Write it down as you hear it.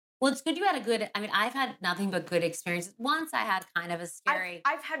Well, it's good you had I've had nothing but good experiences. Once I had kind of a scary,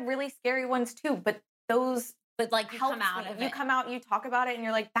 I've had really scary ones too, but those but like you helps come out me. of You it. come out, you talk about it, and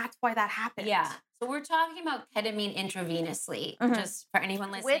you're like, that's why that happened. Yeah. So we're talking about ketamine intravenously, Mhm. just for anyone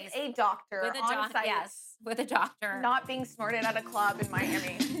listening. With a doctor With a on doctor, site, yes, with a doctor. not being snorted at a club in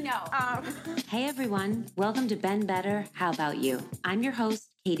Miami. No. Hey everyone, welcome to Ben Better, How About You? I'm your host,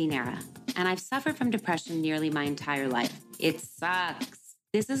 Katie Nara, and I've suffered from depression nearly my entire life. It sucks.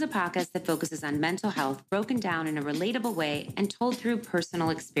 This is a podcast that focuses on mental health broken down in a relatable way and told through personal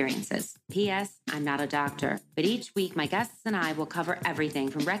experiences. P.S. I'm not a doctor, but each week my guests and I will cover everything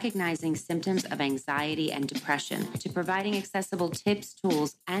from recognizing symptoms of anxiety and depression to providing accessible tips,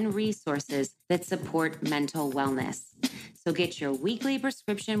 tools, and resources that support mental wellness. So get your weekly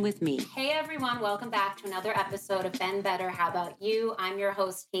prescription with me. Hey everyone, welcome back to another episode of Ben Better, How About You? I'm your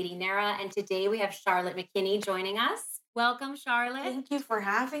host, Katie Nara, and today we have Charlotte McKinney joining us. Welcome, Charlotte. Thank you for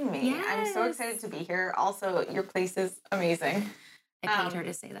having me. I'm so Yes. excited to be here. Also, your place is amazing. I paid her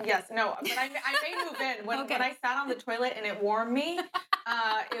to say that. Yes, no, but I may move in. When I sat on the toilet and it warmed me,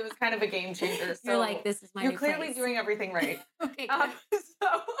 it was kind of a game changer. So You're like, this is my you're new clearly place. doing everything right. Okay, good.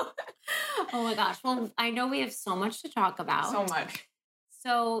 Oh my gosh. Well, I know we have so much to talk about. So much.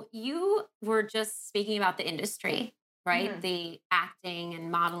 So you were just speaking about the industry, right? Mhm. The acting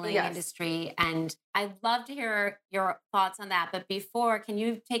and modeling Yes. industry. And I'd love to hear your thoughts on that. But before, can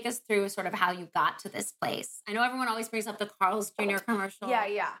you take us through sort of how you got to this place? I know everyone always brings up the Carl's Jr. commercial.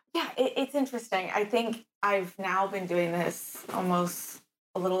 Yeah. It's interesting. I think I've now been doing this almost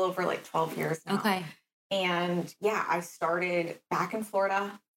a little over like 12 years now. Okay. And yeah, I started back in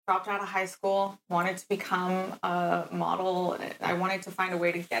Florida, dropped out of high school, wanted to become a model. I wanted to find a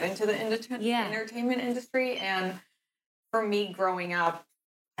way to get into the entertainment industry. And for me growing up,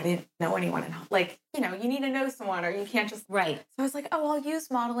 I didn't know anyone. You need to know someone or you can't just. Right. So I was like, oh, I'll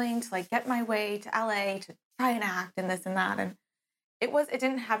use modeling to like get my way to LA to try and act and this and that. And it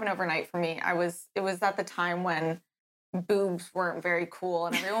didn't happen overnight for me. It was at the time when boobs weren't very cool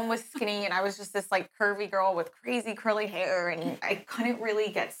and everyone was skinny and I was just this like curvy girl with crazy curly hair and I couldn't really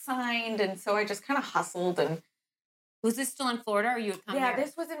get signed. And so I just kind of hustled. And Was this still in Florida or you had come here?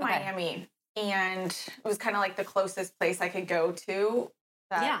 this was in Miami and it was kind of like the closest place I could go to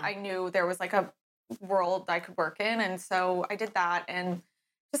that I knew there was like a world I could work in. And so I did that and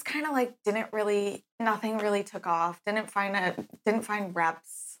just kind of like nothing really took off. Didn't find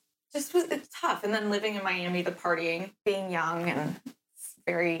reps. It's tough. And then living in Miami, the partying, being young and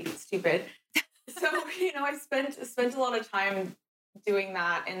very stupid. So, I spent a lot of time doing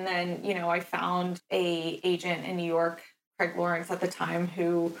that. And then, I found a agent in New York, Craig Lawrence at the time,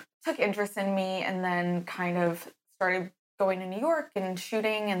 who took interest in me and then kind of started going to New York and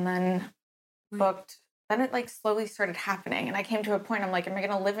shooting and then booked. Then it like slowly started happening. And I came to a point, I'm like, am I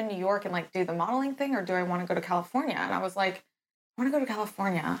going to live in New York and like do the modeling thing or do I want to go to California? And I was like, I want to go to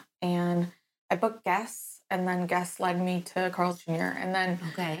California. And I booked guests and then guests led me to Carl's Jr. And then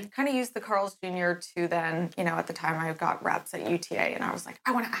kind of used the Carl's Jr. to then, at the time I got reps at UTA and I was like,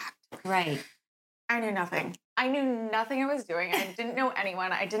 I want to act. Right. I knew nothing. I was doing. I didn't know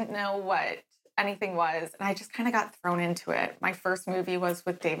anyone. I didn't know what anything was. And I just kind of got thrown into it. My first movie was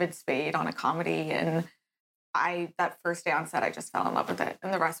with David Spade on a comedy. And that first day on set, I just fell in love with it.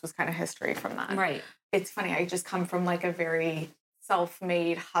 And the rest was kind of history from that. Right. It's funny. I just come from like a very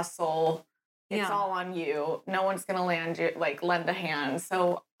self-made hustle. It's all on you. No one's going to lend a hand.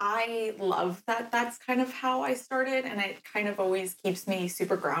 So I love that. That's kind of how I started. And it kind of always keeps me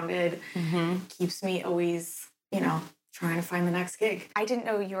super grounded, keeps me always, trying to find the next gig. I didn't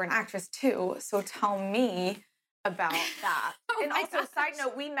know you were an actress too. So tell me about that. And also, side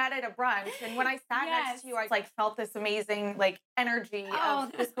note, we met at a brunch. And when I sat next to you, I felt this amazing energy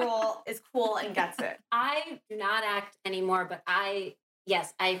of this girl is cool and gets it. I do not act anymore, but I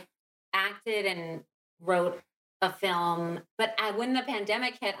acted and wrote a film. But when the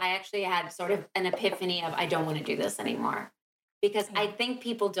pandemic hit, I actually had sort of an epiphany of I don't want to do this anymore. Because I think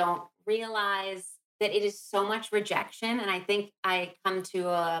people don't realize that it is so much rejection. And I think I come to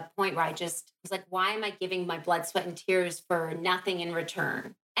a point where I just was like, why am I giving my blood, sweat, and tears for nothing in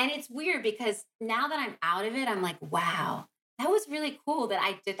return? And it's weird because now that I'm out of it, I'm like, wow, that was really cool that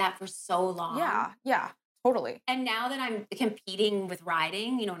I did that for so long. Yeah, totally. And now that I'm competing with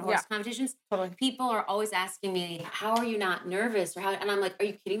riding, in horse competitions, people are always asking me, how are you not nervous? And I'm like, are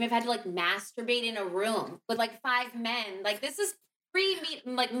you kidding me? I've had to masturbate in a room with 5 men. This is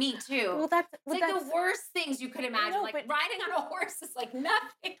like Me Too. Well, that's the worst things you could imagine. No, like but riding on a horse is like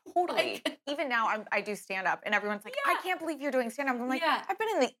nothing. totally. Like, Even now, I do stand up, and everyone's like, Yeah. "I can't believe you're doing stand up." I'm like, Yeah. I've been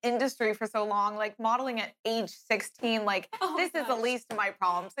in the industry for so long, like modeling at age 16. Like, Oh, this is the gosh. least of my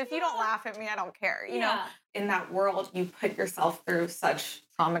problems. If you don't laugh at me, I don't care. You know, Yeah. in that world, you put yourself through such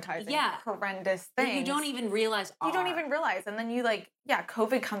traumatizing, Yeah. horrendous that things. you don't even realize. You don't even realize. And then you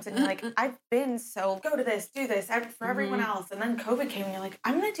COVID comes in, you're like, I've been so go to this, do this for everyone else. And then COVID came and you're like,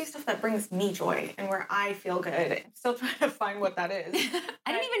 I'm going to do stuff that brings me joy and where I feel good. I'm still trying to find what that is.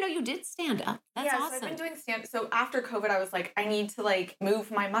 I didn't even know you did stand up. That's awesome. So I've been doing stand. So after COVID, I was like, I need to move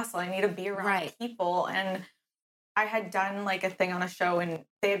my muscle. I need to be around people. And I had done a thing on a show and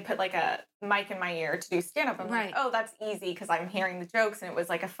they had put a mic in my ear to do stand up. I'm like, oh, that's easy because I'm hearing the jokes and it was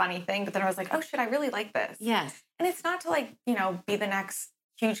a funny thing. But then I was like, oh shit, I really like this. Yes. And it's not to be the next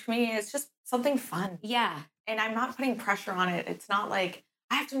huge comedian. It's just something fun. Yeah. And I'm not putting pressure on it. It's not like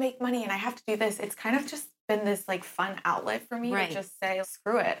I have to make money and I have to do this. It's kind of just been this fun outlet for me to just say,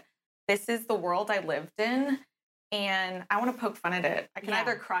 screw it. This is the world I lived in. And I want to poke fun at it. I can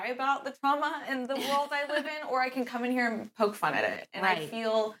either cry about the trauma in the world I live in, or I can come in here and poke fun at it. And I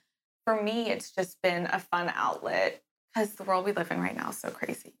feel, for me, it's just been a fun outlet because the world we live in right now is so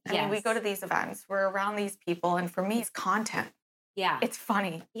crazy. I mean, we go to these events, we're around these people, and for me, it's content. Yeah. It's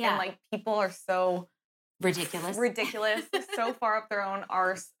funny. Yeah. And people are so ridiculous, so far up their own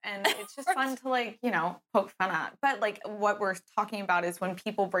arse. And it's just fun to poke fun at. But what we're talking about is when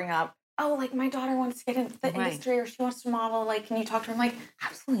people bring up, oh, my daughter wants to get into the industry or she wants to model. Can you talk to her? I'm like,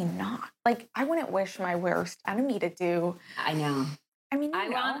 absolutely not. I wouldn't wish my worst enemy to do. I know. I mean,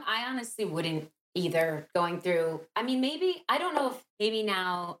 I honestly wouldn't either going through. I mean, maybe, I don't know if maybe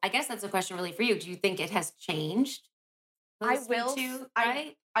now, I guess that's a question really for you. Do you think it has changed? I will.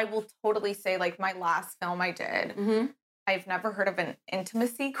 I will totally say my last film I did, I've never heard of an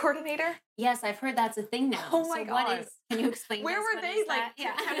intimacy coordinator. Yes, I've heard that's a thing now. Oh my God. Can you explain Where were they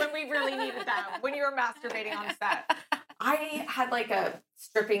when we really needed them? When you were masturbating on set? I had a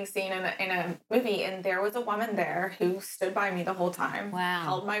stripping scene in a movie and there was a woman there who stood by me the whole time. Wow.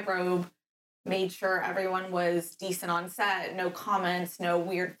 Held my robe, made sure everyone was decent on set, no comments, no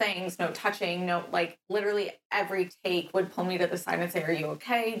weird things, no touching, no literally every take would pull me to the side and say, are you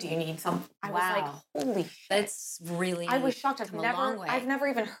okay? Do you need something? I was like, holy shit. That's really, I was shocked. I've never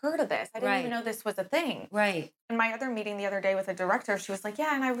even heard of this. I didn't even know this was a thing. Right. In my other meeting the other day with a director, she was like,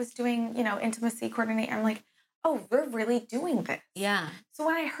 yeah, and I was doing, intimacy coordinating. I'm like, oh, we're really doing this. Yeah. So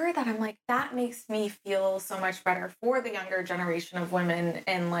when I heard that, I'm like, that makes me feel so much better for the younger generation of women.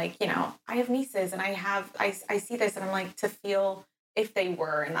 And I have nieces and I see this and I'm like, to feel if they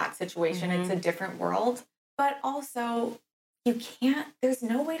were in that situation, it's a different world. But also there's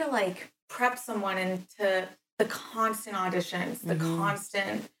no way to prep someone into the constant auditions, the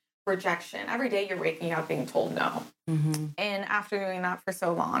constant rejection. Every day you're waking up being told no. And after doing that for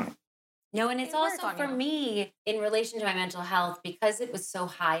so long, no, and it's also for me in relation to my mental health, because it was so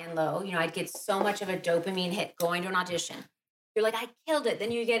high and low, I'd get so much of a dopamine hit going to an audition. You're like, I killed it.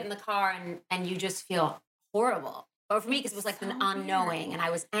 Then you get in the car and you just feel horrible. Or for me, because it was an unknowing and I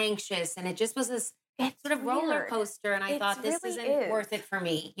was anxious and it just was this sort of roller coaster. And I thought this isn't worth it for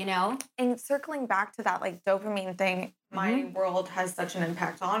me, And circling back to that dopamine thing, my world has such an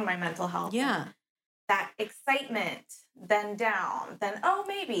impact on my mental health. Yeah. That excitement, then down, then oh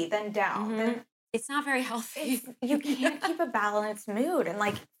maybe, then down. Then it's not very healthy. You can't keep a balanced mood.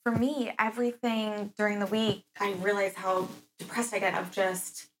 And for me, everything during the week, I realize how depressed I get of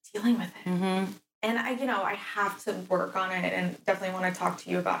just dealing with it. And I have to work on it and definitely want to talk to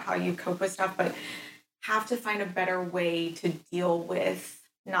you about how you cope with stuff, but have to find a better way to deal with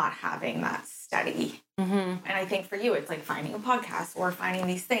not having that steady. And I think for you, it's finding a podcast or finding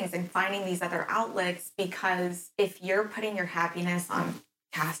these things and finding these other outlets, because if you're putting your happiness on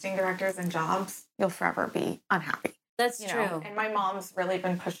casting directors and jobs, you'll forever be unhappy. That's true. And my mom's really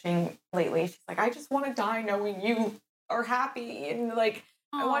been pushing lately. She's like, I just want to die knowing you are happy. And I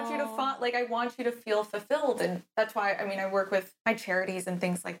want you to I want you to feel fulfilled. And that's why, I work with my charities and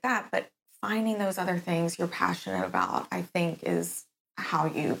things like that. But finding those other things you're passionate about, I think, is how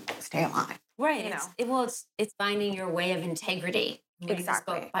you stay alive. Right. It's finding your way of integrity. I'm reading this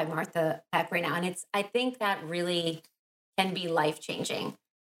book by Martha Peck right now. And I think that really can be life-changing.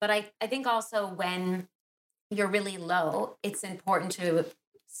 But I think also when you're really low, it's important to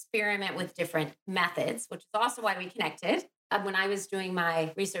experiment with different methods, which is also why we connected. When I was doing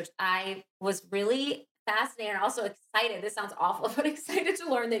my research, I was really fascinated and also excited. This sounds awful, but excited to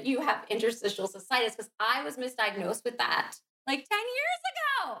learn that you have interstitial cystitis, because I was misdiagnosed with that 10 years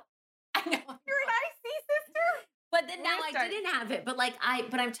ago. I know. You're an IC sister? But then now I didn't have it. But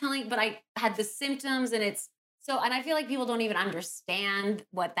I had the symptoms and and I feel like people don't even understand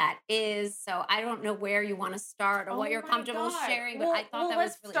what that is. So I don't know where you want to start or what you're comfortable sharing, but I thought that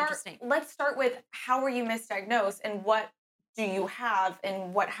was really interesting. Let's start with how were you misdiagnosed and what do you have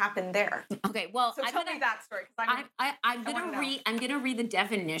and what happened there? Okay, well, so tell me that story. I'm gonna read the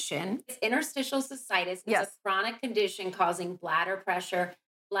definition. It's interstitial cystitis. It's a chronic condition causing bladder pressure,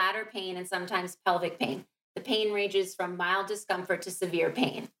 bladder pain, and sometimes pelvic pain. The pain ranges from mild discomfort to severe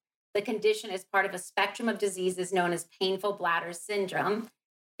pain. The condition is part of a spectrum of diseases known as painful bladder syndrome.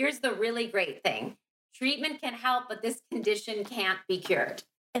 Here's the really great thing. Treatment can help, but this condition can't be cured.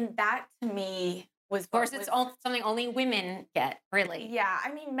 And that to me was... Of course, it's something only women get, really. Yeah,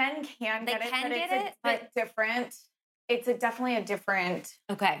 I mean, men can get it, but it's a bit different. It's definitely a different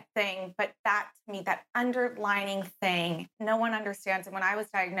thing. But that, to me, that underlining thing, no one understands. And when I was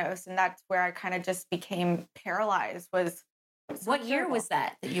diagnosed, and that's where I kind of just became paralyzed, was... What year was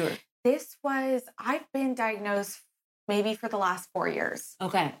that you were? I've been diagnosed maybe for the last 4 years.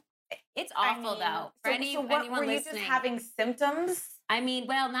 Okay. It's awful though. For anyone were you listening, just having symptoms? I mean,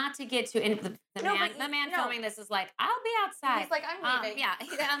 well, not to get too into the man filming this is like, I'll be outside. He's like, I'm leaving.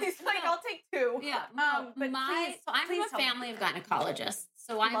 He's like, I'll take 2. Yeah. But I'm from a family of gynecologists.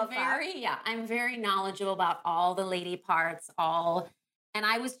 So I'm very knowledgeable about all the lady parts, and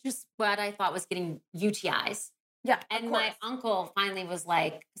I was just what I thought was getting UTIs. Yeah. And my uncle finally was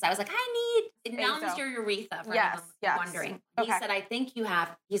like, because I was like, I need numbs your urethra for anyone wondering. He said, I think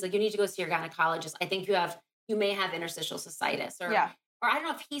he's like, you need to go see your gynecologist. I think you may have interstitial cystitis or I don't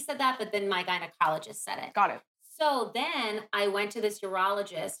know if he said that, but then my gynecologist said it. Got it. So then I went to this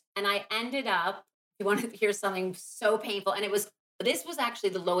urologist and I ended up, you want to hear something so painful. And this was actually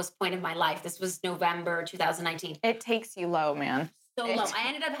the lowest point of my life. This was November 2019. It takes you low, man. So low. I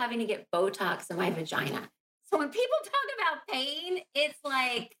ended up having to get Botox in my vagina. So when people talk about pain, it's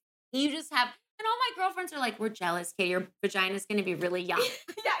like you just have, and all my girlfriends are like, we're jealous, Katie, your vagina's going to be really young.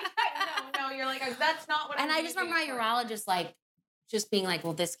 No, you're like, that's not what And I just remember my urologist like, just being like,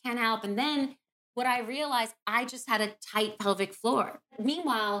 well, this can't help. And then what I realized, I just had a tight pelvic floor.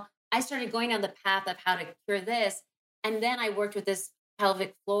 Meanwhile, I started going down the path of how to cure this. And then I worked with this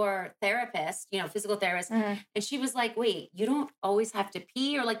pelvic floor therapist, physical therapist. Mm-hmm. And she was like, wait, you don't always have to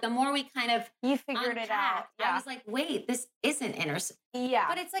pee. Or like the more we kind of you figured it out. I was like, wait, this isn't Yeah.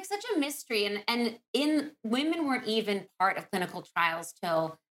 But it's like such a mystery. And women weren't even part of clinical trials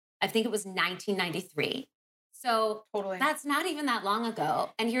till I think it was 1993. So totally. That's not even that long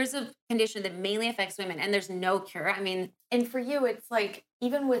ago. And here's a condition that mainly affects women and there's no cure. I mean, and for you, it's like,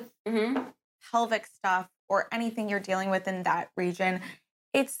 even with pelvic stuff or anything you're dealing with in that region,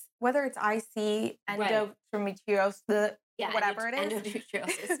 it's whether it's IC, endometriosis, whatever it is.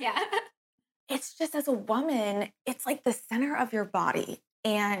 Endometriosis, yeah. It's just, as a woman, it's like the center of your body.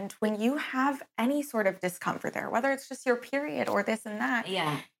 And when you have any sort of discomfort there, whether it's just your period or this and that,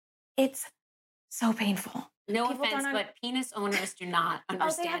 it's so painful. No offense, but penis owners do not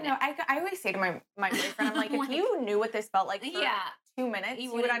understand it. I always say to my boyfriend, I'm like, if you knew what this felt like for 2 minutes,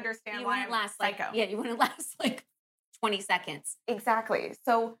 you would understand why I'm psycho. You wouldn't last like 20 seconds. Exactly.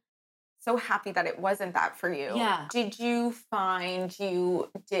 So happy that it wasn't that for you. Yeah. Did you find you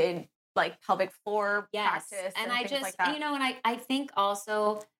did like pelvic floor practice and I just, like that? and I think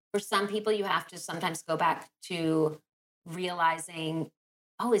also for some people, you have to sometimes go back to realizing,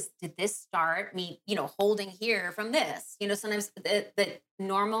 did this start me, holding here from this? Sometimes the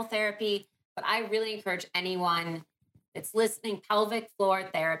normal therapy, but I really encourage anyone that's listening, pelvic floor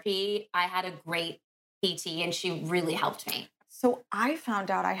therapy. I had a great PT and she really helped me. So I found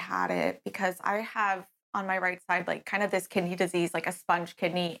out I had it because I have on my right side, like kind of this kidney disease, like a sponge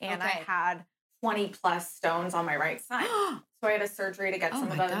kidney. And I had 20 plus stones on my right side. So I had a surgery to get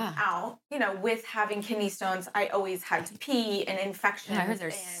some of them out. With having kidney stones, I always had to pee and infections. I heard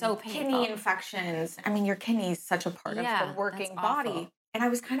they're so painful. Kidney infections. I mean, your kidney is such a part of the working body. And I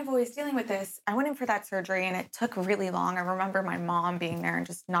was kind of always dealing with this. I went in for that surgery and it took really long. I remember my mom being there and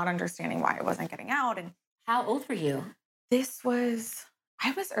just not understanding why it wasn't getting out. And how old were you?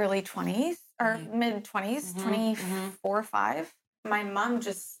 I was early 20s or mid 20s, 24, 5. My mom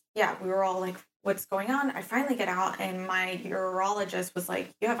we were all like, what's going on? I finally get out and my urologist was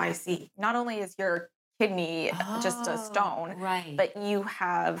like, you have IC. Not only is your kidney just a stone, but you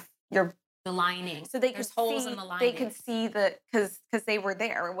have the lining. So they could holes in the lining. They could see because they were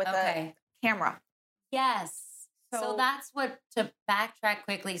there with a camera. Yes. So that's to backtrack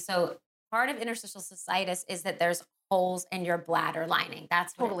quickly. So part of interstitial cystitis is that there's holes in your bladder lining.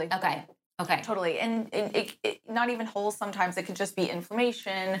 That's totally. Okay. Okay. Totally. And it not even holes. Sometimes it could just be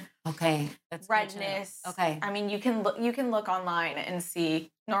inflammation. Okay. That's redness. Okay. I mean, you can look online and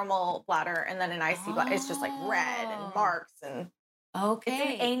see normal bladder and then an icy bladder. It's just like red and marks and okay.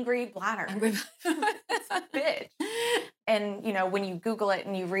 It's an angry bladder. It's a bitch. And when you Google it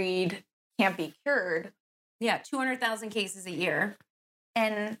and you read can't be cured. Yeah, 200,000 cases a year.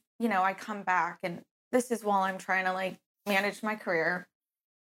 And I come back and this is while I'm trying to like manage my career,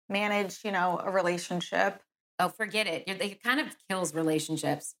 manage, a relationship. Oh, forget it. It kind of kills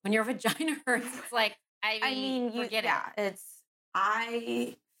relationships. When your vagina hurts, it's like, forget it.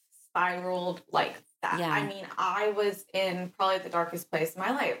 I spiraled like that. Yeah. I mean, I was in probably the darkest place in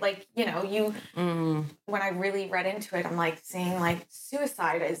my life. Like, when I really read into it, I'm like seeing like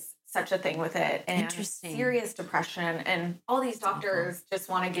suicide is such a thing with it and Interesting. Serious depression. And all these doctors just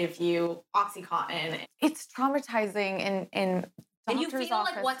want to give you Oxycontin. It's traumatizing and you feel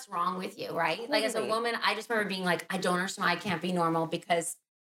like what's wrong with you, right? Totally. Like as a woman, I just remember being like, I don't understand why I can't be normal because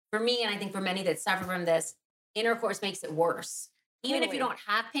for me, and I think for many that suffer from this, intercourse makes it worse. Even if you don't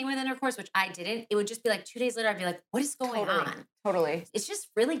have pain with intercourse, which I didn't, it would just be like 2 days later, I'd be like, what is going on? Totally. It's just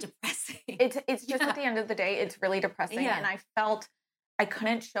really depressing. It's just at the end of the day, it's really depressing. Yeah. And I felt I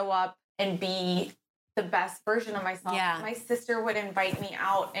couldn't show up and be the best version of myself. Yeah. My sister would invite me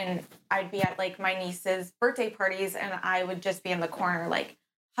out and I'd be at like my niece's birthday parties and I would just be in the corner, like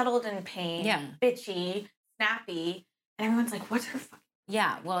huddled in pain, bitchy, snappy. And everyone's like, what's her fucking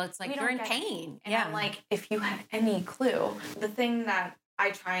Yeah, well, it's like you're in pain. And I'm like, if you had any clue, the thing that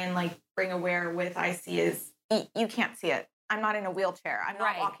I try and like bring aware with IC is you can't see it. I'm not in a wheelchair. I'm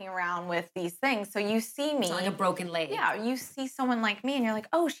not walking around with these things. So you see me. It's like a broken leg. Yeah, you see someone like me and you're like,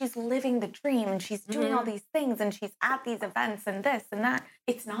 oh, she's living the dream and she's doing all these things and she's at these events and this and that.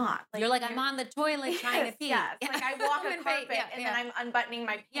 It's not. Like, you're like, I'm on the toilet trying to pee. Yes. Like I walk a carpet and then I'm unbuttoning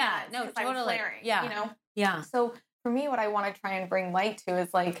my pants. Yeah, no, totally. I'm flaring, Yeah. So for me, what I want to try and bring light to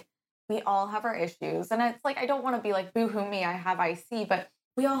is like, we all have our issues. And it's like, I don't want to be like, boo-hoo me, I have IC, but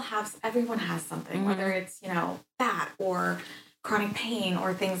everyone has something, whether it's, that or chronic pain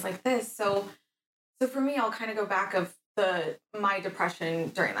or things like this. So for me, I'll kind of go back of my depression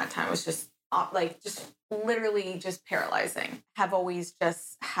during that time was just literally just paralyzing. Have always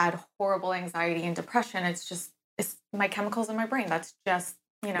just had horrible anxiety and depression. It's my chemicals in my brain. That's just,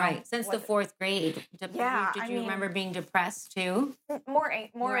 right. Since the 4th grade. Did you remember being depressed too? More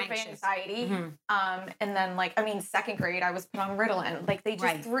of anxiety. Mm-hmm. And then 2nd grade, I was put on Ritalin. Like they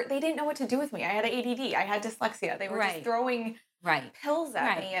just they didn't know what to do with me. I had ADD. I had dyslexia. They were just throwing pills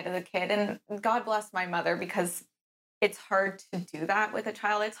at me as a kid. And God bless my mother because it's hard to do that with a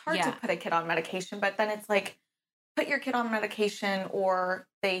child. It's hard to put a kid on medication, but then it's like, put your kid on medication or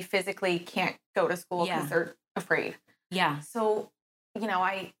they physically can't go to school because they're afraid. Yeah. So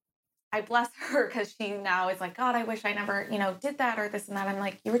I bless her because she now is like, God, I wish I never, did that or this and that. I'm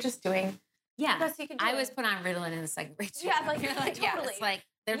like, you were just doing the best you could do. I was put on Ritalin in the 2nd grade too. Yeah, like, totally. Yeah, it's like,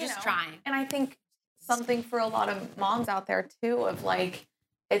 they're just trying. And I think something for a lot of moms out there too of like,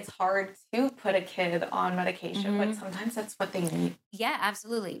 it's hard to put a kid on medication, but sometimes that's what they need. Yeah,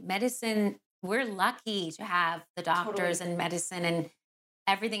 absolutely. Medicine, we're lucky to have the doctors and medicine and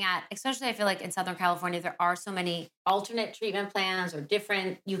everything especially I feel like in Southern California, there are so many alternate treatment plans or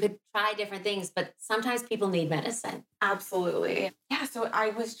you could try different things, but sometimes people need medicine. Absolutely. Yeah. So I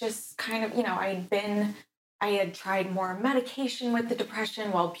was just kind of, I had tried more medication with the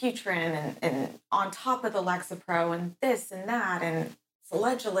depression, Wellbutrin and on top of the Lexapro and this and that and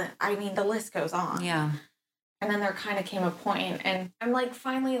Flagellant. I mean, the list goes on. Yeah. And then there kind of came a point and I'm like,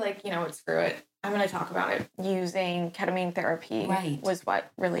 finally, screw it. I'm going to talk about it. Using ketamine therapy was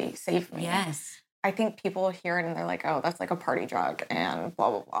what really saved me. Yes. I think people hear it and they're like, oh, that's like a party drug and blah,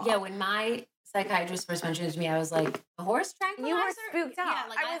 blah, blah. Yeah. When my psychiatrist first mentioned it to me, I was like, a horse tranquilizer? You were spooked out. Yeah,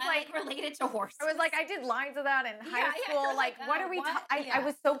 I was related to horses. I was like, I did lines of that in high school. Like, what are we I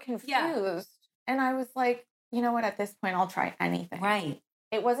was so confused. Yeah. And I was like, you know what? At this point, I'll try anything. Right.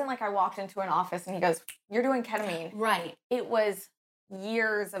 It wasn't like I walked into an office and he goes, you're doing ketamine. Right. It was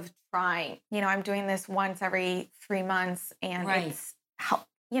years of trying. I'm doing this once every 3 months and it's how,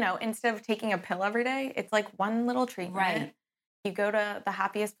 instead of taking a pill every day, it's like one little treatment. Right. You go to the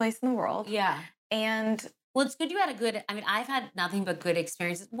happiest place in the world. Yeah. And well, it's good you had I've had nothing but good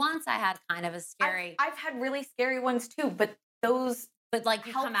experiences. Once I had kind of a scary. I've had really scary ones too, but those. But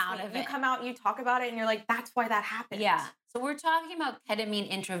you come out of it. You come out, you talk about it, and you're like, that's why that happened. Yeah. So we're talking about ketamine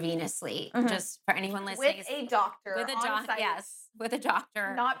intravenously, just for anyone listening. With a doctor. With a doctor. Yes. With a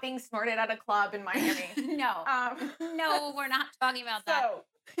doctor. Not being snorted at a club in Miami. No. No, we're not talking about that.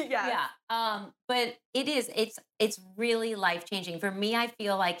 Yeah. But it's really life-changing. For me, I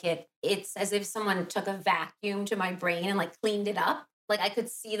feel like it's as if someone took a vacuum to my brain and like cleaned it up. Like I could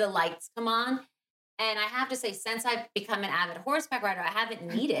see the lights come on. And I have to say, since I've become an avid horseback rider, I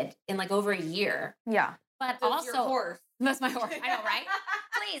haven't needed in like over a year. Yeah. But That's also, your horse. that's my horse. I know, right?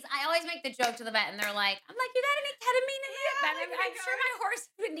 Please, I always make the joke to the vet, and they're like, "I'm like, you got any ketamine in it?" Yeah, I'm sure my horse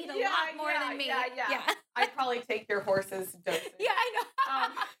would need a lot more than me. Yeah. I'd probably take your horse's dosage. Yeah, I know.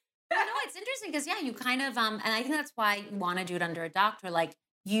 But no, it's interesting because you kind of and I think that's why you want to do it under a doctor. Like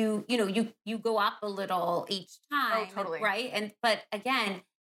you go up a little each time, totally. right? And but again,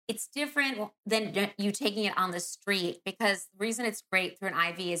 it's different than you taking it on the street because the reason it's great through an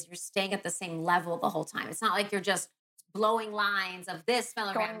IV is you're staying at the same level the whole time. It's not like you're just blowing lines of this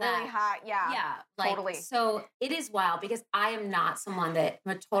milligram, Going that. really hot. Yeah. Yeah, like, totally. So it is wild because I am not someone I'm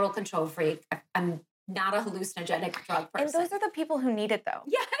a total control freak. I'm not a hallucinogenic drug person. And those are the people who need it though.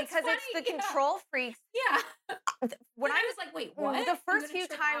 Yeah, because it's the control freaks. Yeah. When I was like, wait, what? The first few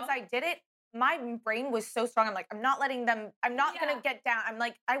times I did it, my brain was so strong. I'm like, I'm not letting them, I'm not going to get down. I'm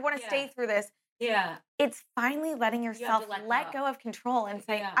like, I want to stay through this. Yeah. It's finally letting yourself let go of control and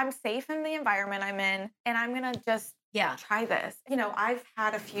say, I'm safe in the environment I'm in, and I'm going to just try this. You know, I've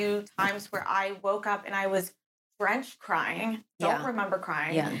had a few times where I woke up and I was drenched crying, don't remember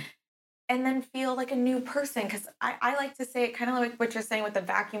crying, and then feel like a new person. Because I like to say it kind of like what you're saying with the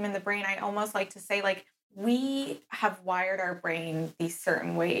vacuum in the brain. I almost like to say like, we have wired our brain these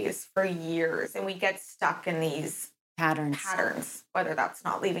certain ways for years, and we get stuck in these patterns, whether that's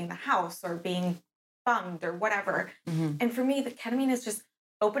not leaving the house or being bummed or whatever. Mm-hmm. And for me, the ketamine is just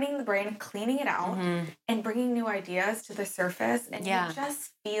opening the brain, cleaning it out, and bringing new ideas to the surface. And you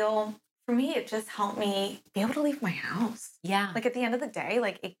just feel, for me, it just helped me be able to leave my house. Yeah. Like at the end of the day,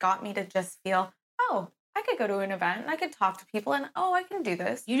 like it got me to just feel, oh, I could go to an event and I could talk to people and, oh, I can do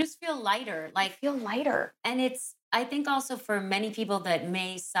this. You just feel lighter. Like feel lighter. And I think also for many people that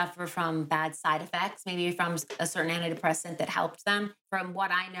may suffer from bad side effects, maybe from a certain antidepressant that helped them, from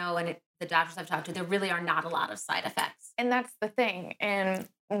what I know and the doctors I've talked to, there really are not a lot of side effects. And that's the thing. And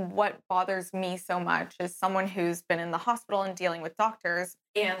what bothers me so much is someone who's been in the hospital and dealing with doctors.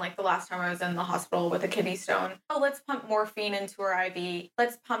 And like the last time I was in the hospital with a kidney stone, oh, let's pump morphine into her IV.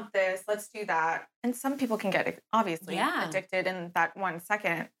 Let's pump this. Let's do that. And some people can get obviously addicted in that 1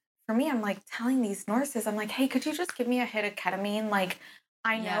 second. For me, I'm like telling these nurses, I'm like, hey, could you just give me a hit of ketamine? Like,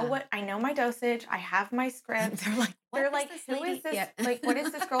 I know my dosage. I have my script. They're like, who is this? Like, what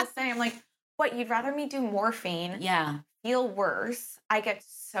is this girl saying? I'm like, what? You'd rather me do morphine? Yeah. Feel worse. I get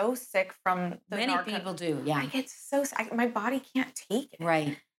so sick from the Many people do. Yeah. I get so sick. My body can't take it.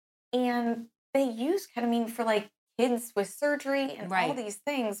 Right. And they use ketamine for like kids with surgery and all these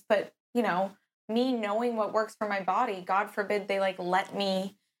things. But, you know, me knowing what works for my body, God forbid they like let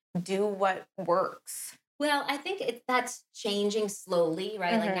me do what works. Well, I think that's changing slowly,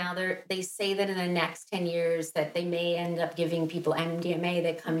 right? Like now they say that in the next 10 years that they may end up giving people MDMA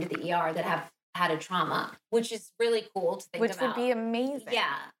that come to the ER that have had a trauma, which is really cool to think about. Which would be amazing.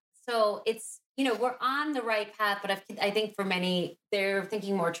 Yeah. So it's, we're on the right path, but I think for many, they're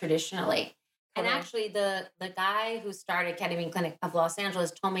thinking more traditionally. And actually the guy who started Ketamine Clinic of Los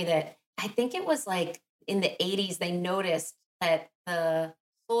Angeles told me that I think it was like in the 80s, they noticed that the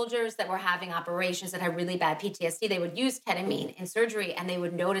soldiers that were having operations that had really bad PTSD, they would use ketamine in surgery and they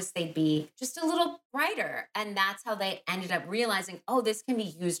would notice they'd be just a little brighter. And that's how they ended up realizing, oh, this can be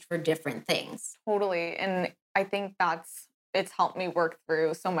used for different things. Totally. And I think it's helped me work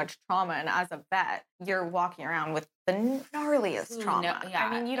through so much trauma. And as a vet, you're walking around with the gnarliest trauma.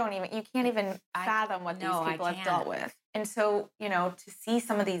 I mean, you can't even fathom what these people have dealt with. And so, to see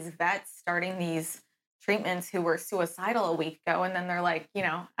some of these vets starting these treatments who were suicidal a week ago, and then they're like,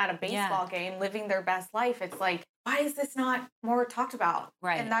 at a baseball game, living their best life. It's like, why is this not more talked about?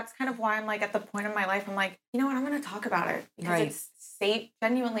 Right. And that's kind of why I'm like at the point in my life, I'm like, you know what, I'm going to talk about it because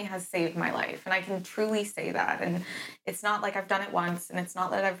genuinely has saved my life. And I can truly say that. And it's not like I've done it once, and it's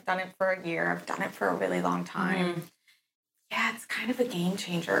not that I've done it for a year. I've done it for a really long time. Yeah, it's kind of a game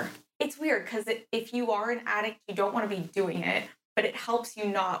changer. It's weird because if you are an addict, you don't want to be doing it, but it helps you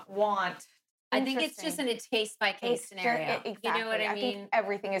not want. I think it's just in a case by case scenario. Exactly. You know what I mean? Think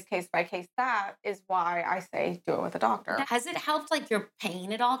everything is case by case. That is why I say do it with a doctor. Has it helped like your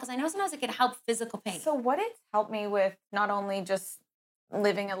pain at all? Because I know sometimes it can help physical pain. So what it's helped me with, not only just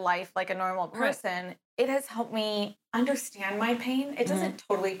living a life like a normal person, it has helped me understand my pain. It doesn't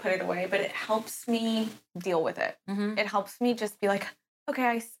totally put it away, but it helps me deal with it. It helps me just be like,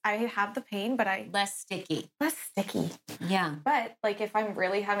 okay, I have the pain, but less sticky. Yeah. But like if I'm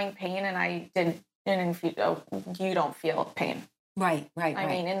really having pain and you don't feel pain. Right. I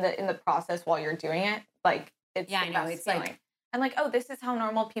mean, in the process while you're doing it, like it's yeah, the I know. best It's feeling. like, And like, oh, this is how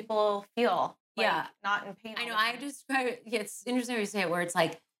normal people feel. Like, yeah, not in pain. I all know. the I time. describe it. Yeah, it's interesting when you say it, where it's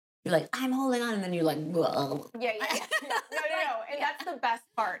like you're like, I'm holding on, and then you're like, whoa. Yeah. No. And that's the best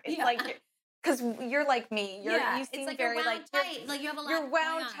part. It's Yeah. like, because you're like me. You it's seem like very you're wound like tight. Like you have a lot. you're going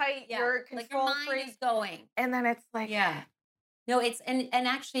wound on. tight. Yeah. You're like your control mind free. is going. And then it's like, Yeah. No, it's and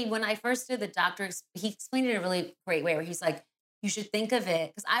actually when I first did the doctor, he explained it in a really great way where he's like, you should think of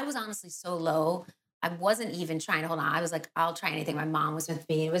it because I was honestly so low. I wasn't even trying to hold on. I was like, I'll try anything. My mom was with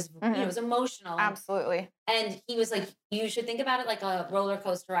me. It was, it was emotional. Absolutely. And he was like, you should think about it like a roller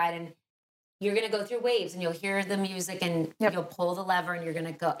coaster ride. And you're going to go through waves and you'll hear the music and you'll pull the lever and you're going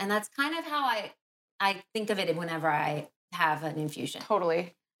to go. And that's kind of how I think of it whenever I have an infusion.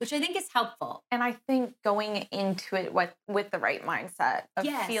 Totally. Which I think is helpful. And I think going into it with the right mindset of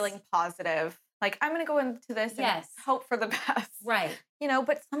feeling positive, like I'm going to go into this and hope for the best. Right.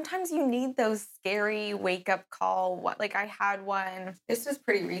 But sometimes you need those scary wake up call. Like I had one, this was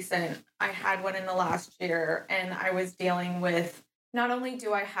pretty recent. I had one in the last year and I was dealing with, not only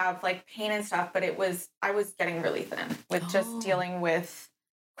do I have like pain and stuff, but I was getting really thin with just dealing with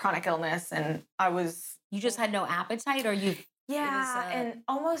chronic illness. And You just had no appetite or you... Yeah, and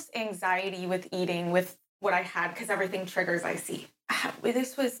almost anxiety with eating with what I had because everything triggers IC.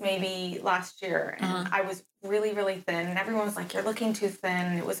 This was maybe last year and I was really, really thin and everyone was like, you're looking too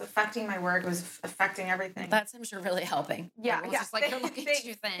thin. It was affecting my work. It was affecting everything. That's, I'm sure, really helping. Yeah. Everyone's just like, you're looking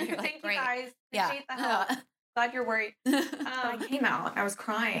too thin. You're like, Thank great. you guys. Appreciate the help. Glad you're worried. I came out and I was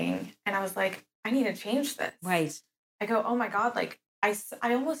crying and I was like, I need to change this. Right. I go, oh my God, like I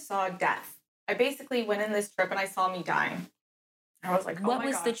almost saw death. I basically went in this trip and I saw me dying. I was like, oh what my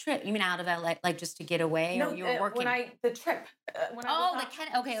was God. the trip? You mean out of LA, like just to get away, No, or you were working? the trip. When I was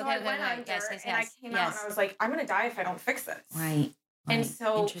okay. I went under Yes. and I came out and I was like, I'm going to die if I don't fix this. Right. And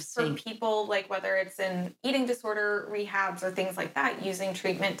so for people, like whether it's in eating disorder rehabs or things like that, using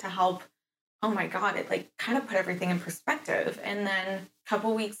treatment to help, oh my God, it like kind of put everything in perspective. And then a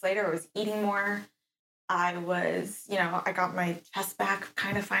couple weeks later, I was eating more. I was, I got my chest back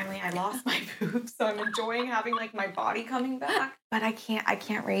kind of finally. I lost my boobs. So I'm enjoying having like my body coming back. But I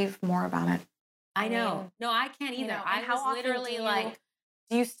can't rave more about it. I know. No, I can't either. I was literally like,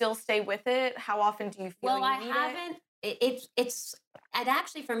 do you still stay with it? How often do you feel you need haven't. It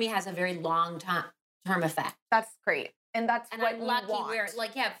actually for me has a very long term effect. That's great. And that's what I'm lucky where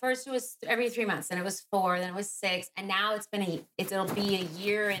first it was every 3 months, then it was 4, then it was 6. And now it'll be a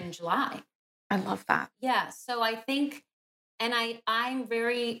year in July. I love that. Yeah. So I think, and I'm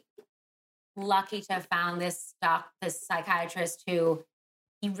very lucky to have found this psychiatrist who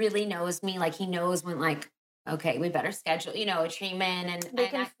he really knows me. Like he knows when like, okay, we better schedule, a treatment and they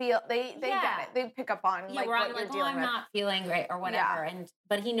can feel, they get it. They pick up on like what you're dealing with. I'm not feeling great or whatever. Yeah.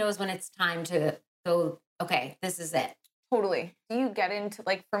 But he knows when it's time to go, okay, this is it. Totally. Do you get into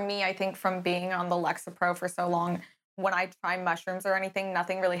like, for me, I think from being on the Lexapro for so long, when I try mushrooms or anything,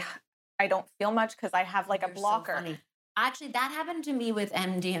 nothing really, I don't feel much because I have like a blocker. So actually, that happened to me with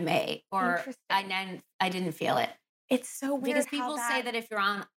MDMA, or I didn't feel it. It's so weird because people say that if you're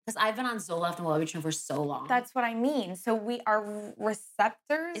on, because I've been on Zoloft and Wellbutrin for so long. That's what I mean. So our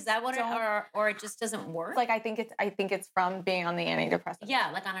receptors. Is that what or it just doesn't work? Like I think it's from being on the antidepressant.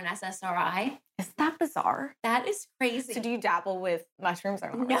 Yeah, like on an SSRI. Is that bizarre? That is crazy. So do you dabble with mushrooms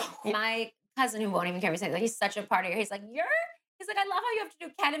or not? No. My cousin who won't even care me saying, like, he's such a partier. He's like, I love how you have to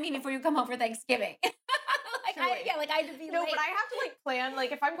do ketamine before you come home for Thanksgiving. I had to be late. But I have to like plan.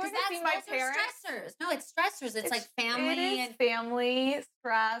 Like if I'm going to see my parents. Stressors. No, it's stressors. It's like family and family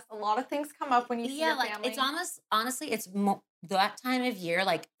stress. A lot of things come up when you see your family. It's honestly, it's that time of year.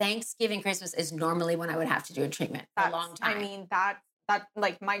 Like Thanksgiving, Christmas is normally when I would have to do a treatment for a long time. I mean that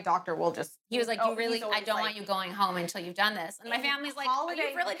like my doctor will just. He was like, I don't want you going home until you've done this. And my family's like,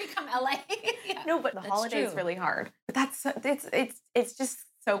 you've really become LA. Yeah. No, but the holiday is really hard. But it's just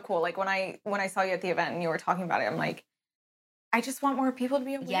so cool. Like when I saw you at the event and you were talking about it, I'm like, I just want more people to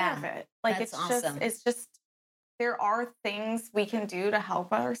be aware of it. Like it's awesome. It's just there are things we can do to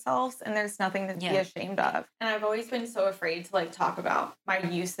help ourselves and there's nothing to be ashamed of. And I've always been so afraid to like talk about my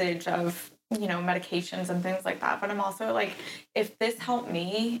usage of, medications and things like that. But I'm also like, if this helped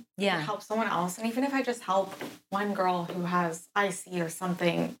me, it help someone else. And even if I just help one girl who has IC or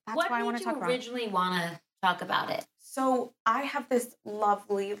something, that's why I want to talk about it. What made you originally want to talk about it? So I have this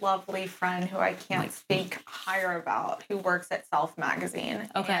lovely, lovely friend who I can't speak higher about, who works at Self Magazine.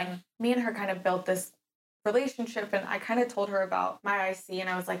 Okay. And me and her kind of built this relationship, and I kind of told her about my IC, and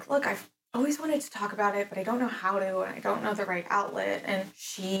I was like, look, always wanted to talk about it, but I don't know how to, and I don't know the right outlet. And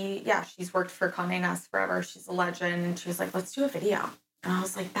she's worked for Condé Nast forever. She's a legend. And she was like, let's do a video. And I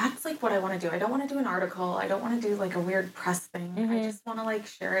was like, that's like what I want to do. I don't want to do an article. I don't want to do like a weird press thing. I just want to like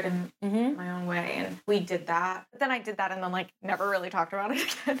share it in my own way. And we did that. But then I did that and then like never really talked about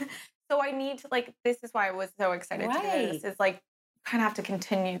it again. So I need to like, this is why I was so excited to do this. Is like kind of have to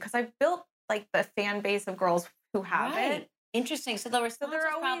continue because I've built like the fan base of girls who have it. Interesting. So the response is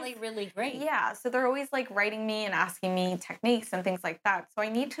probably really great. Yeah. So they're always like writing me and asking me techniques and things like that. So I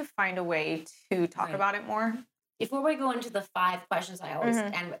need to find a way to talk about it more. Before we go into the 5 questions I always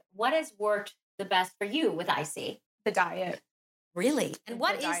end with, what has worked the best for you with IC? The diet. Really? And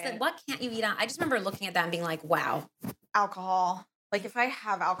what can't you eat on? I just remember looking at that and being like, wow. Alcohol. Like if I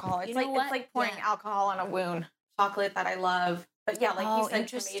have alcohol, it's like pouring alcohol on a wound. Chocolate that I love. But yeah, like you said,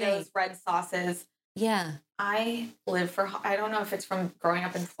 tomatoes, red sauces. Yeah. I live for, I don't know if it's from growing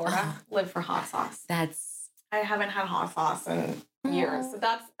up in Florida, live for hot sauce. I haven't had hot sauce in years. So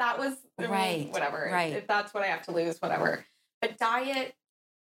that was, whatever. Right. If that's what I have to lose, whatever. But diet,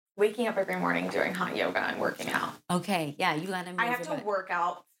 waking up every morning, doing hot yoga and working out. Okay. Yeah. You got to I have to work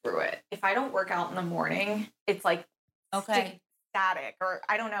out through it. If I don't work out in the morning, it's like static or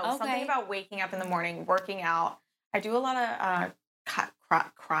I don't know. Something about waking up in the morning, working out. I do a lot of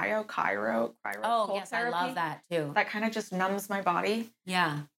cryo cold yes, therapy. I love that too. That kind of just numbs my body.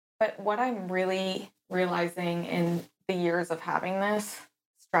 Yeah. But what I'm really realizing in the years of having this,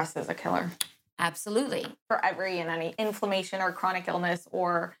 stress is a killer. Absolutely. For every and any inflammation or chronic illness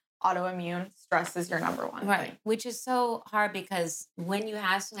or autoimmune, stress is your number one. Right. Thing. Which is so hard because when you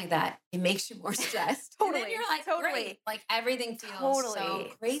have something like that, it makes you more stressed. Totally. And then you're like, great. Like everything feels so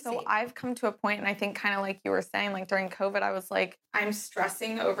crazy. So I've come to a point, and I think kind of like you were saying, like during COVID, I was like, I'm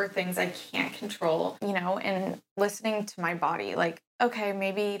stressing over things I can't control, and listening to my body. Like, okay,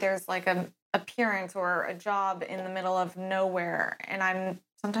 maybe there's like an appearance or a job in the middle of nowhere. And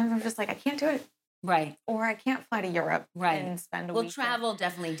sometimes I'm just like, I can't do it. Right. Or I can't fly to Europe and spend a week. Well, travel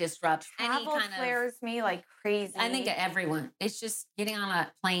definitely disrupts Travel any kind flares me like crazy. I think everyone. It's just getting on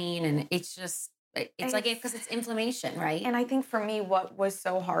a plane and it's like because it's inflammation, right? And I think for me, what was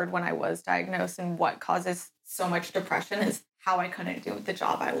so hard when I was diagnosed and what causes so much depression is how I couldn't do the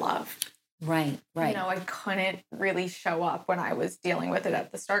job I love. Right. I couldn't really show up when I was dealing with it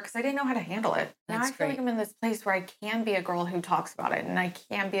at the start because I didn't know how to handle it. Now I feel like I'm in this place where I can be a girl who talks about it and I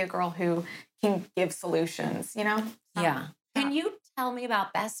can be a girl who can give solutions, Yeah. Can you tell me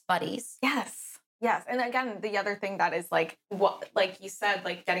about Best Buddies? Yes. And again, the other thing that is like what, like you said,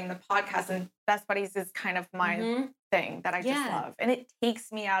 like getting the podcast and Best Buddies is kind of my thing that I just love. And it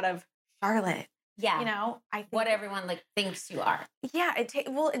takes me out of Charlotte. Yeah. I think what everyone thinks you are. Yeah.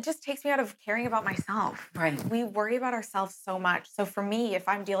 It just takes me out of caring about myself. Right. We worry about ourselves so much. So for me, if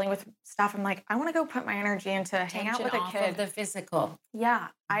I'm dealing with stuff, I'm like, I want to go put my energy into hang out with a kid. Of the physical. Yeah.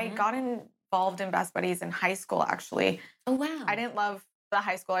 I got involved in Best Buddies in high school, actually. Oh, wow. I didn't love the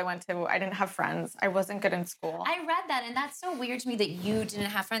high school I went to. I didn't have friends. I wasn't good in school. I read that. And that's so weird to me that you didn't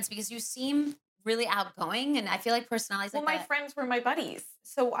have friends because you seem really outgoing. And I feel like personalities my friends were my buddies.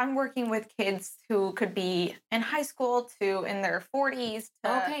 So I'm working with kids who could be in high school to in their 40s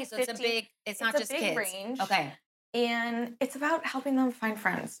to okay, so 50. It's not just big kids. Range. Okay. And it's about helping them find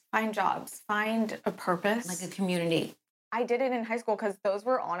friends, find jobs, find a purpose. Like a community. I did it in high school because those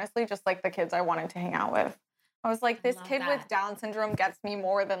were honestly just like the kids I wanted to hang out with. I was like, this kid with Down syndrome gets me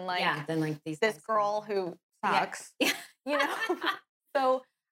more than this girl who sucks. Yeah. So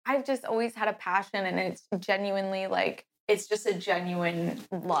I've just always had a passion, and it's genuinely it's just a genuine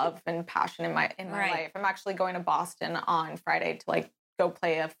love and passion in my life. I'm actually going to Boston on Friday to go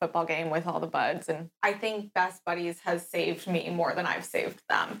play a football game with all the buds. And I think Best Buddies has saved me more than I've saved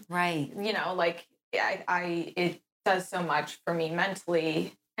them. Right. It does so much for me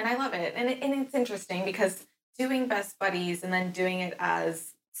mentally, and I love it. And it's interesting because doing Best Buddies and then doing it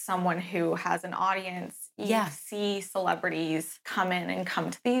as someone who has an audience, you see celebrities come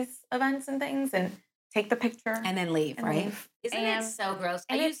to these events and things and take the picture and then leave, right? Isn't it so gross?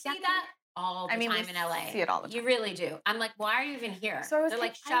 And you see that all the time in LA. See it all the time. You really do. I'm like, why are you even here? So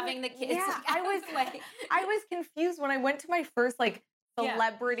they're shoving the kids. Yeah, I was confused when I went to my first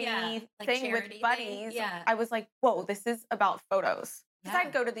celebrity thing with buddies. Yeah. I was like, whoa, this is about photos. Because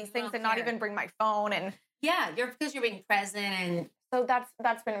I'd go to these things and not even bring my phone. And because you're being present and So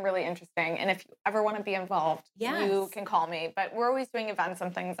that's been really interesting. And if you ever want to be involved, you can call me. But we're always doing events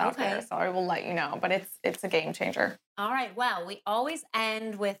and things out there, so I will let you know. But it's a game changer. All right. Well, we always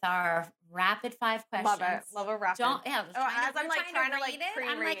end with our rapid 5 questions. Love it. Love a rapid. As I'm like trying to read it,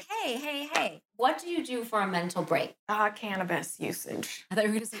 I'm like, hey. What do you do for a mental break? Cannabis usage. I thought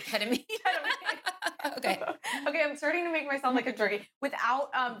you were going to say ketamine. Okay. Okay, I'm starting to make myself like a druggie.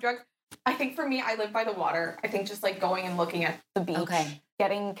 Without drugs, I think for me, I live by the water. I think just like going and looking at the beach,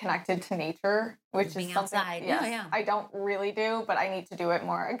 getting connected to nature, which being is something outside. I don't really do, but I need to do it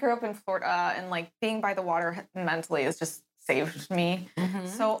more. I grew up in Florida, and like being by the water mentally has just saved me. Mm-hmm.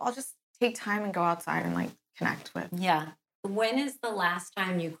 So I'll just take time and go outside and like connect with. Yeah. When is the last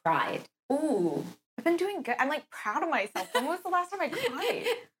time you cried? Ooh, I've been doing good. I'm like proud of myself. When was the last time I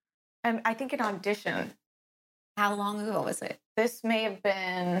cried? I think an audition. How long ago was it? This may have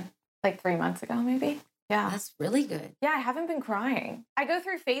been like 3 months ago, maybe. Yeah. That's really good. Yeah, I haven't been crying. I go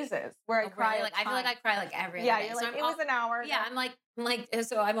through phases where I cry. Really? Like I feel like I cry like every Yeah, day. you're like, it was an hour. Yeah, I'm like,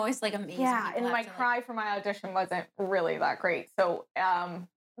 so I'm always like amazed. Yeah, and my cry for my audition wasn't really that great. So,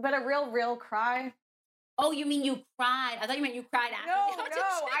 but a real cry. Oh, you mean you cried? I thought you meant you cried after the audition.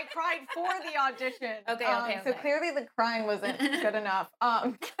 No, I cried for the audition. Okay. So clearly the crying wasn't good enough.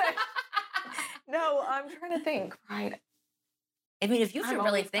 No, I'm trying to think. Cried. I mean, if you should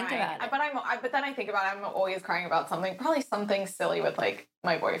really think about it. But then I think about it. I'm always crying about something. Probably something silly with like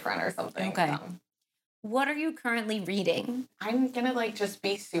my boyfriend or something. Okay. What are you currently reading? I'm gonna like just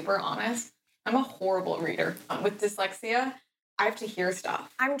be super honest. I'm a horrible reader. With dyslexia, I have to hear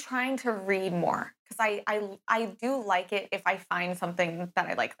stuff. I'm trying to read more because I do like it if I find something that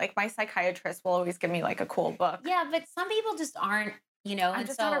I like. Like my psychiatrist will always give me like a cool book. Yeah, but some people just aren't. You know, and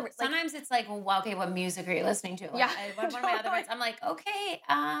so sometimes it's like, well, okay, what music are you listening to? Like, one of my other friends, I'm like, okay,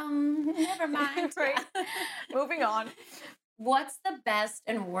 never mind. Right. Moving on. What's the best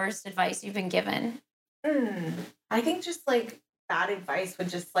and worst advice you've been given? I think just like bad advice would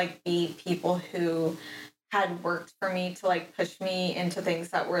just like be people who had worked for me to like push me into things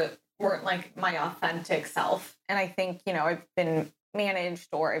that weren't like my authentic self. And I think, you know, I've been managed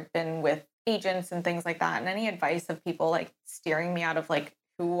or I've been with agents and things like that, and any advice of people like steering me out of like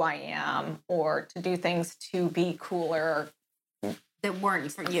who I am or to do things to be cooler that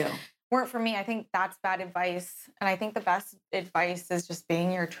weren't for you. Weren't for me. I think that's bad advice. And I think the best advice is just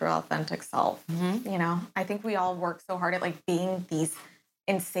being your true authentic self. Mm-hmm. You know, I think we all work so hard at like being these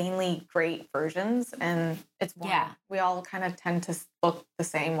insanely great versions, and it's we all kind of tend to look the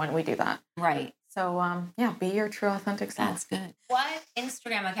same when we do that. Right. So, be your true authentic self. That's good. What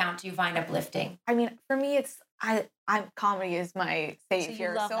Instagram account do you find uplifting? I mean, for me, it's comedy is my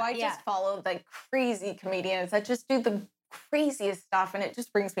savior. So I just follow like crazy comedians that just do the craziest stuff, and it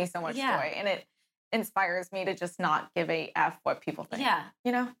just brings me so much joy, and it inspires me to just not give a F what people think. Yeah,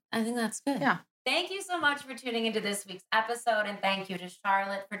 you know, I think that's good. Yeah. Thank you so much for tuning into this week's episode, and thank you to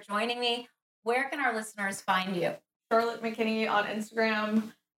Charlotte for joining me. Where can our listeners find you? Charlotte McKinney on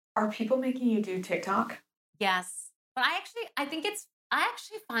Instagram. Are people making you do TikTok? Yes. But I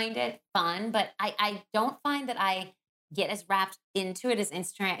actually find it fun, but I don't find that I get as wrapped into it as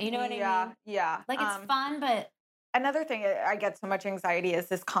Instagram. You know what I mean? Yeah. Like it's fun, but. Another thing I get so much anxiety is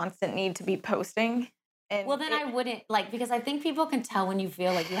this constant need to be posting. And well, then I wouldn't because I think people can tell when you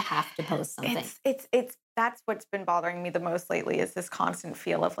feel like you have to post something. It's that's what's been bothering me the most lately is this constant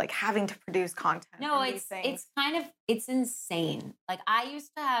feel of like having to produce content. No, it's insane. Like I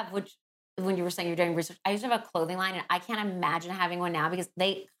used to have, which when you were saying you're doing research, I used to have a clothing line, and I can't imagine having one now because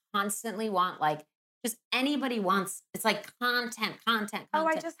they constantly want like just anybody wants. It's like content. Oh,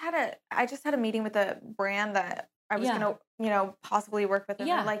 I just had a meeting with a brand that I was gonna, possibly work with them.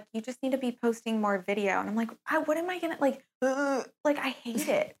 Yeah. They're like, you just need to be posting more video. And I'm like, what am I gonna like I hate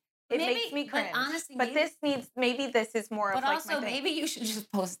it. It makes me cringe. But honestly, maybe this is more of like also, my thing. Maybe you should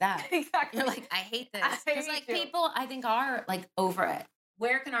just post that. Exactly. You're like, I hate this. Because like people I think are like over it.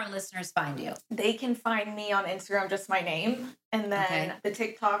 Where can our listeners find you? They can find me on Instagram, just my name. And then the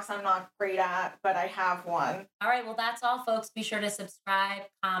TikToks I'm not great at, but I have one. All right. Well, that's all, folks. Be sure to subscribe,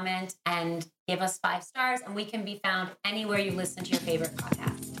 comment, and give us 5 stars. And we can be found anywhere you listen to your favorite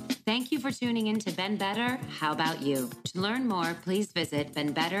podcast. Thank you for tuning in to Ben Better, How About You? To learn more, please visit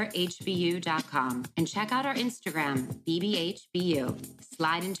benbetterhbu.com and check out our Instagram, BBHBU.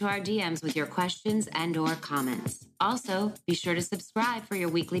 Slide into our DMs with your questions and or comments. Also, be sure to subscribe for your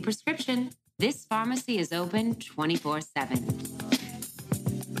weekly prescription. This pharmacy is open 24/7.